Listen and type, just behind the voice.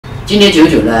今天九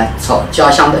九呢炒家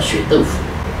乡的血豆腐，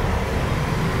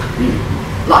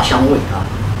辣香味啊！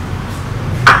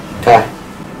看，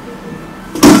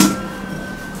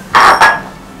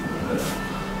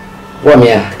外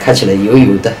面看起来油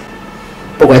油的，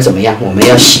不管怎么样，我们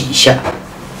要洗一下。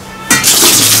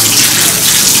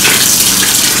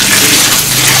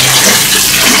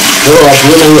如果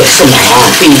不能有事忙，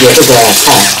并且这个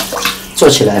菜做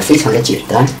起来非常的简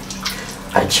单，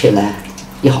而且呢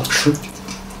也好吃。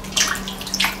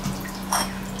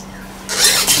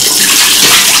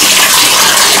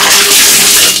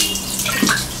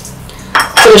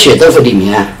这个血豆腐里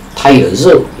面它有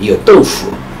肉，有豆腐，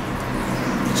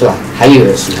是吧？还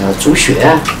有什么猪血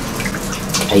啊，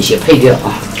还有一些配料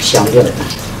啊，香料的，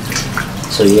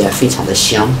所以非常的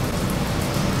香。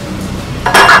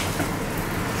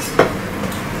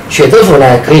血豆腐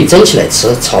呢，可以蒸起来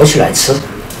吃，炒起来吃。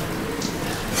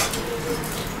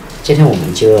今天我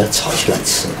们就炒起来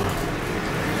吃啊。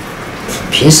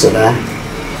平时呢，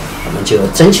我们就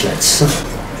蒸起来吃。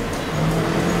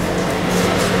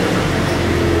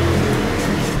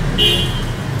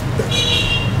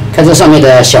看这上面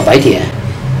的小白点，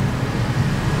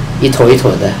一坨一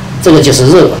坨的，这个就是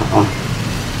肉啊。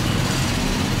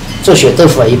做血豆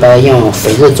腐一般用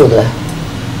肥肉做的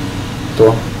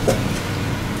多。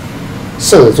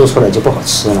瘦肉做出来就不好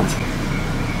吃了。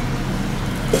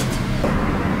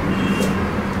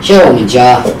现在我们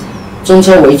家中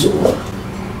餐为主，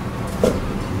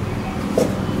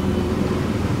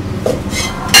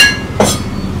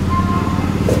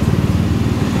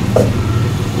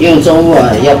因为中午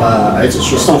要把儿子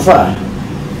去送饭，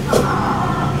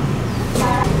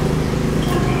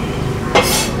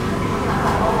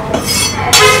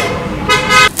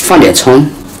放点葱。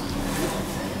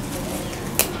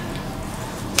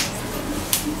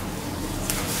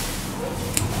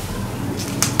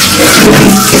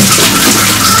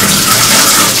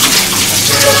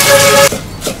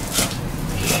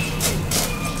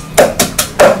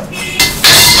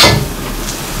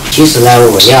其实呢，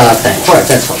我要等会儿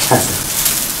再炒菜的，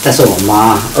但是我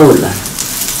妈饿了，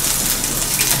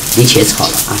提前炒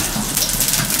了啊。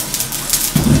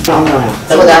等会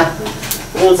儿，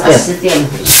我才10点。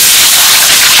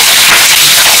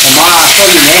我妈说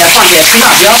里面要放点青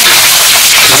辣椒，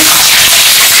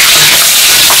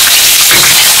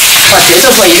把血豆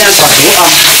腐一定要炒熟啊，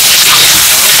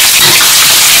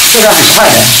这个很快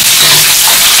的。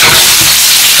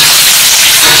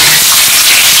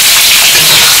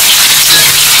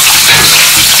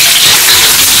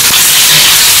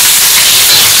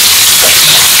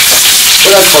这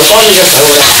个炒烧就熟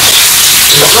了，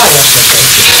很快的。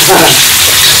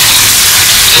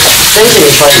蒸起来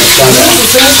炒也香的。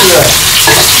这是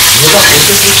蒸出来，你的红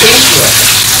就是蒸出来。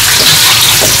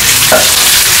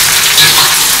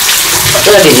这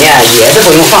个里面盐是不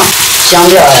用放，香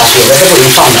料呀别的是不用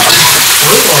放的，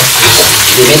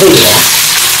里面都有。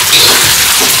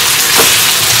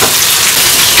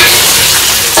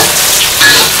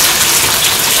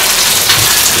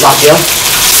辣椒。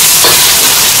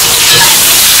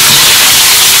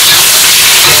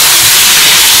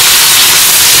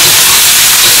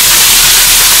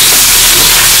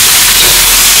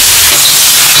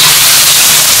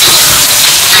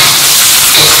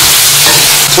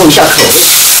冲一下口味，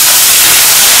葱，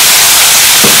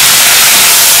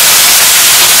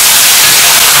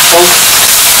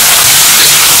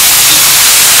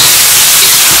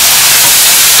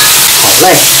好嘞。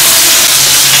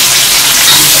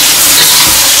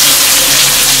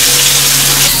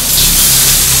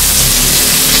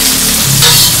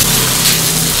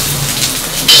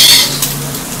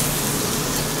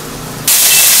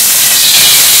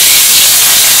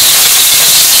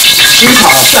清炒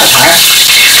蒜苔。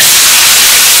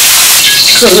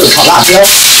瘦肉炒辣椒，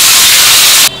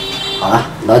好了，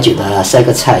老九的3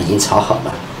个菜已经炒好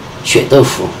了，血豆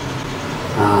腐，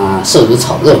瘦肉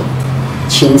炒肉，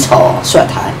清炒蒜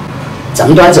苔，咱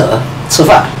们端走吃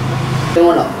饭。跟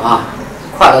我老妈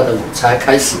快乐的午餐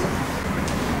开始。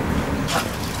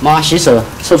妈洗手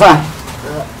吃饭。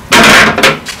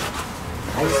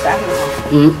还有3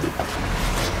个吗？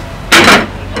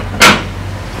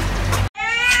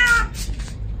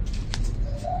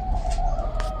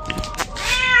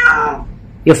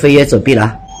又飞也走避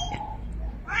了，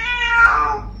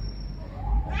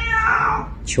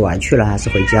去玩去了还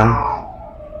是回家？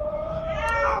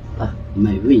啊，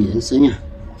美味人生呀！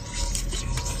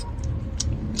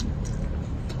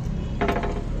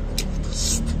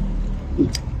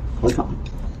好爽。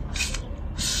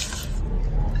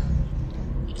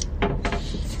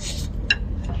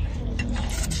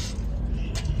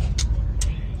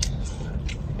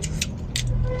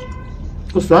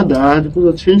不肥。酸蛋，这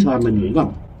个青菜还没腻了，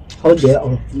好甜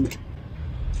哦。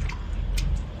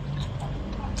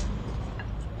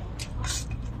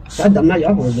酸蛋嘛，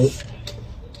要放肉，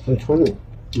很葱油。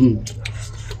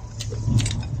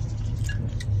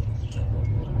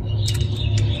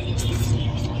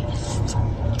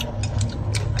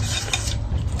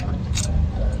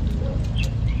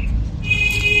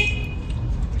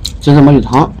这怎么有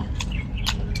汤？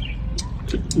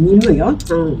你们要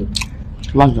汤？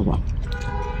忘记吧。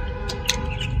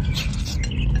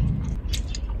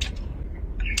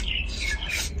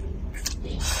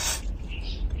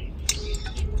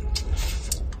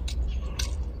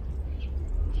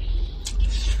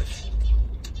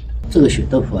这个血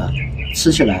豆腐啊，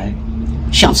吃起来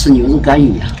像吃牛肉干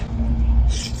一样。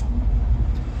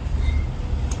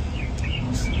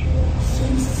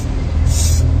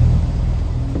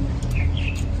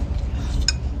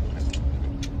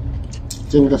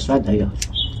这味道酸蛋也好吃，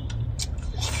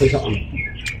非常。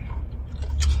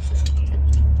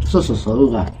这是瘦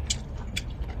肉干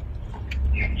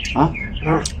啊？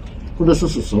或者是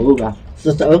瘦肉干？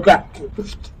是瘦肉干。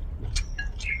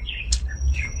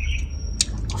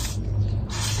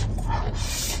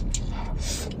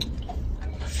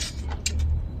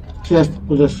这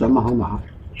不是酸麻好麻。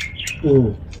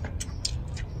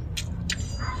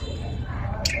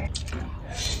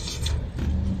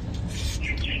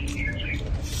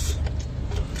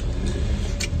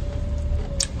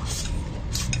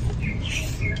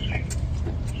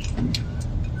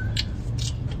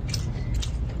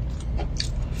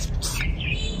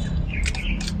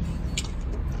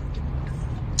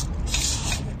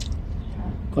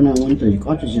可能我们这一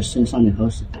家这些身上的好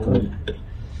是可以。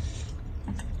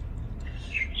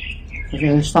这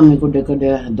个上面个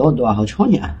多好吃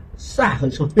呢？啥好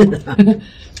吃？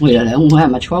原来我还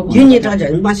没吃过。有你这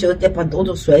人把小点把多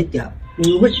都甩掉，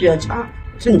我需要炒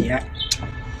成天。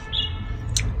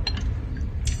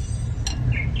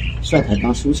甩菜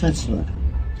当蔬菜吃。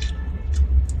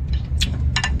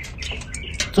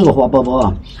这个花饽饽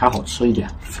啊，还好吃一点。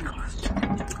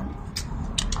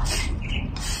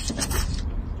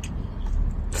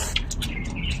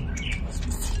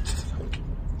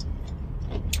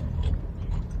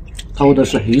它的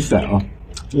是黑蒜啊。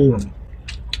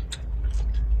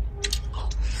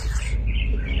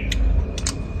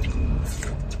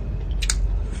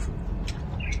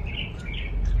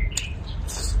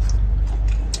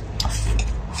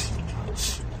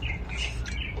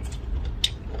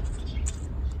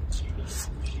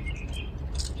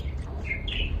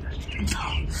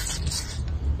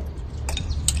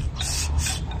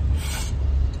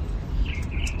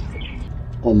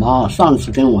我妈上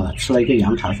次跟我吃了一个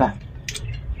羊茶饭，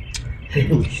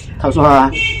她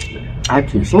说还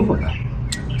挺舒服的。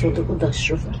做这个的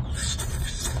师傅，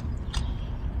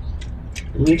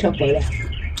你吃过来，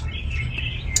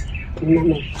慢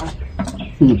慢炒。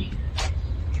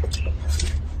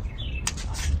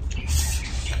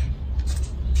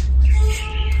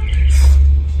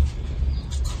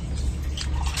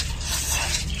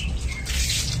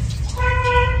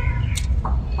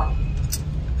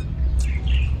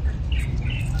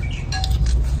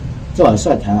这碗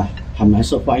蒜苔啊，还蛮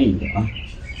受欢迎的啊。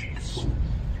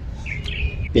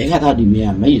别看它里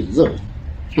面没有肉，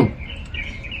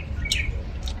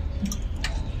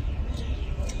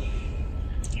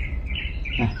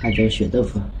它这个血豆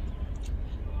腐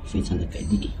非常的给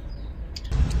力。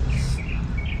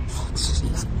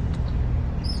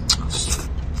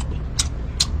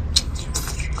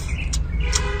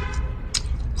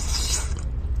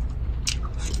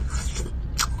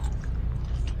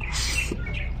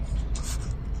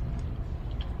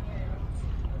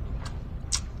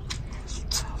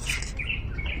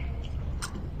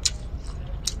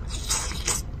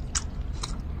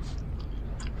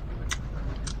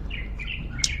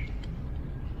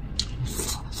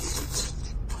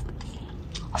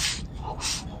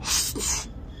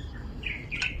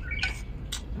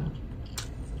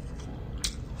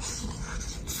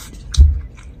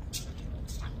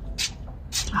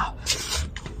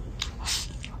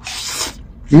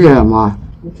几点了妈？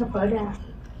你吃饭了？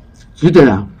几点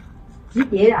了？几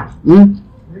点了？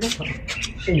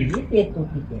是1点多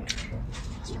一点。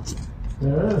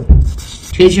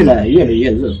天气呢越来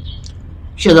越热，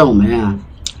现在我们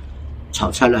炒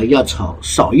菜呢要炒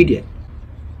少一点，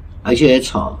而且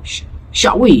炒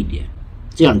下味一点，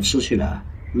这样吃起来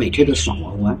每天都爽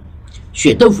歪歪。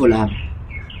血豆腐呢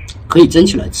可以蒸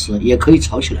起来吃，也可以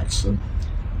炒起来吃，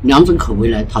两种口味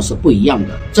呢它是不一样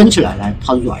的。蒸起来呢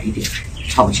它软一点，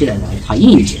炒起来呢它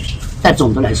硬一点，但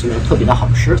总的来说呢特别的好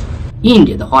吃。硬一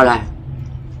点的话呢，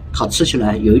它吃起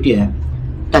来有一点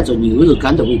带着牛肉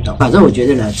干的味道。反正我觉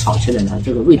得呢，炒起来呢，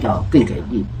这个味道更给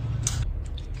力。